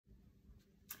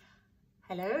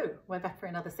Hello, we're back for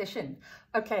another session.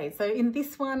 Okay, so in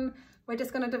this one, we're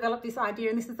just going to develop this idea,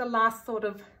 and this is the last sort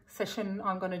of session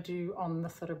I'm going to do on the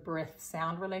sort of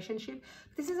breath-sound relationship.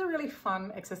 This is a really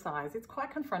fun exercise. It's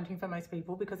quite confronting for most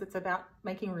people because it's about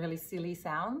making really silly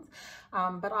sounds,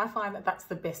 but I find that that's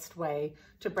the best way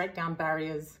to break down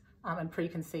barriers and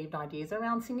preconceived ideas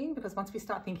around singing, because once we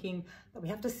start thinking that we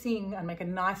have to sing and make a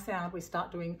nice sound, we start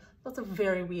doing lots of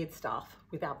very weird stuff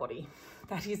with our body.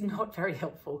 That is not very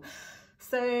helpful.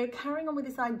 So carrying on with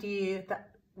this idea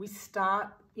that we start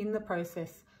in the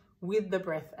process with the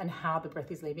breath and how the breath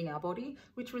is leaving our body,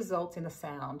 which results in a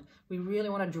sound. We really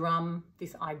want to drum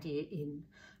this idea in.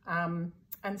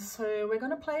 And so we're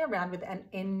going to play around with an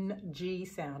NG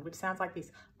sound, which sounds like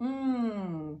this.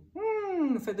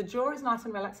 So the jaw is nice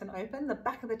and relaxed and open. The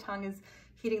back of the tongue is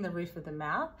hitting the roof of the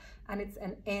mouth, and it's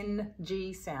an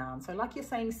NG sound. So like you're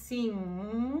saying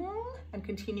sing, and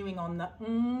continuing on the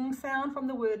sound from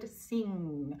the word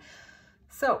sing.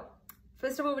 So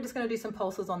first of all, we're just going to do some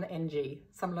pulses on the NG.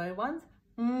 Some low ones.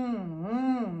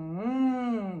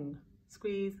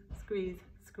 Squeeze, squeeze,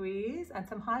 squeeze, and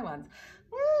some high ones.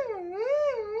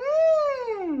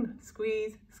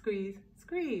 Squeeze, squeeze,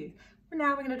 squeeze. Now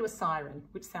we're going to do a siren,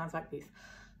 which sounds like this.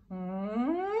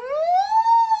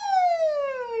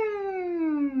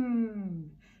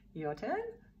 Your turn.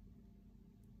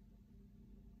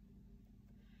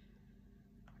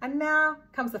 And now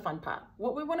comes the fun part.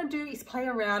 What we want to do is play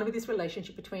around with this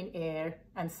relationship between air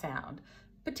and sound,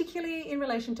 particularly in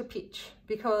relation to pitch,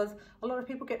 because a lot of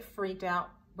people get freaked out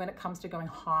when it comes to going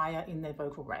higher in their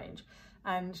vocal range.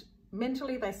 And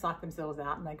mentally they psych themselves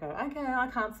out and they go, okay, I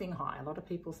can't sing high. A lot of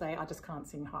people say, I just can't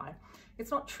sing high.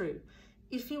 It's not true.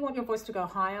 If you want your voice to go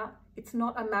higher, it's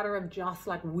not a matter of just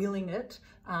like willing it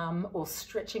or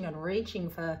stretching and reaching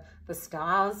for the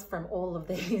stars from all of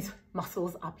these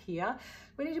muscles up here.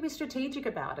 We need to be strategic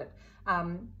about it.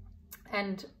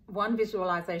 And one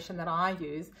visualization that I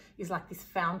use is like this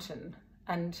fountain,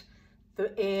 and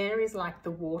the air is like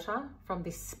the water from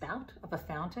this spout of a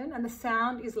fountain, and the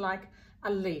sound is like a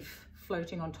leaf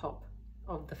floating on top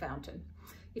of the fountain.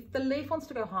 If the leaf wants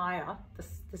to go higher,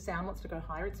 the sound wants to go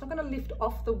higher, it's not going to lift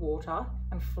off the water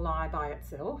and fly by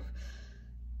itself.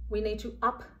 We need to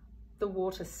up the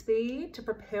water speed to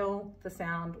propel the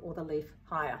sound or the leaf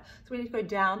higher. So we need to go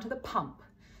down to the pump,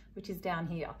 which is down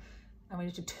here, and we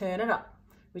need to turn it up,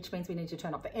 which means we need to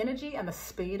turn up the energy and the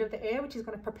speed of the air, which is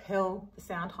going to propel the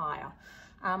sound higher.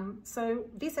 So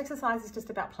this exercise is just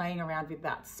about playing around with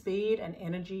that speed and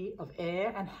energy of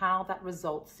air and how that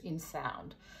results in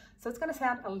sound. So it's going to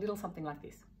sound a little something like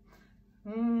this.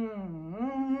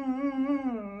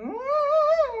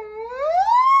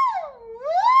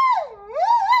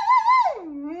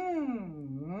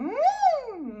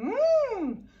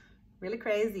 Really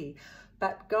crazy,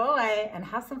 but go away and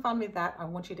have some fun with that. I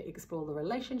want you to explore the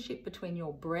relationship between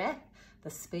your breath,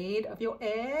 the speed of your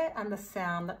air, and the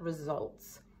sound that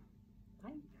results.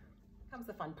 Okay? Comes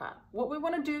the fun part. What we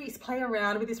want to do is play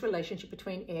around with this relationship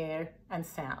between air and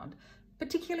sound,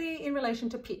 particularly in relation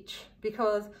to pitch,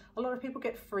 because a lot of people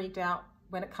get freaked out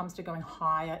when it comes to going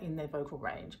higher in their vocal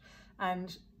range.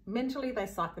 And mentally they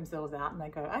psych themselves out and they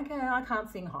go, okay, I can't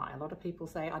sing high. A lot of people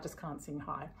say, I just can't sing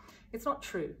high. It's not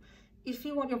true. If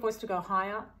you want your voice to go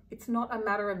higher, it's not a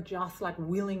matter of just like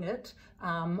willing it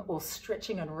or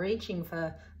stretching and reaching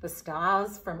for the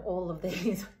stars from all of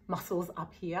these muscles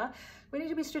up here. We need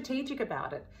to be strategic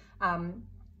about it.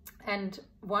 And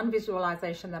one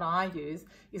visualization that I use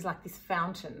is like this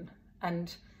fountain,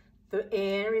 and the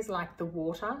air is like the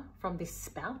water from this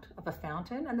spout of a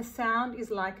fountain, and the sound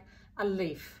is like a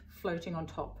leaf floating on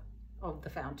top of the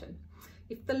fountain.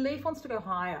 If the leaf wants to go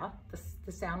higher,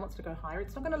 the sound wants to go higher,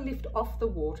 it's not going to lift off the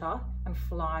water and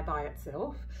fly by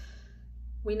itself.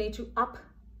 We need to up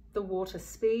the water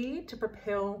speed to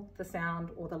propel the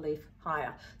sound or the leaf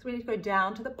higher. So we need to go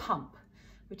down to the pump,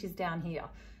 which is down here,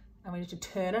 and we need to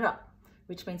turn it up,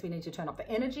 which means we need to turn up the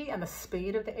energy and the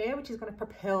speed of the air, which is going to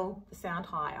propel the sound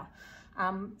higher.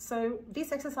 So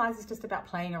this exercise is just about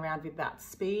playing around with that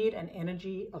speed and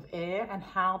energy of air and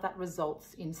how that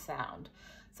results in sound.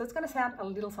 So it's going to sound a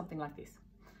little something like this.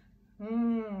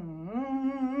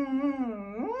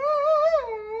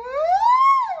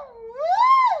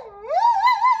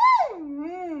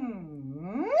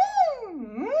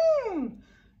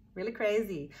 Really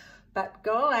crazy, but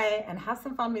go away and have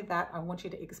some fun with that. I want you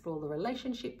to explore the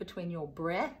relationship between your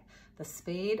breath, the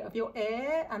speed of your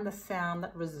air, and the sound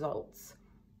that results.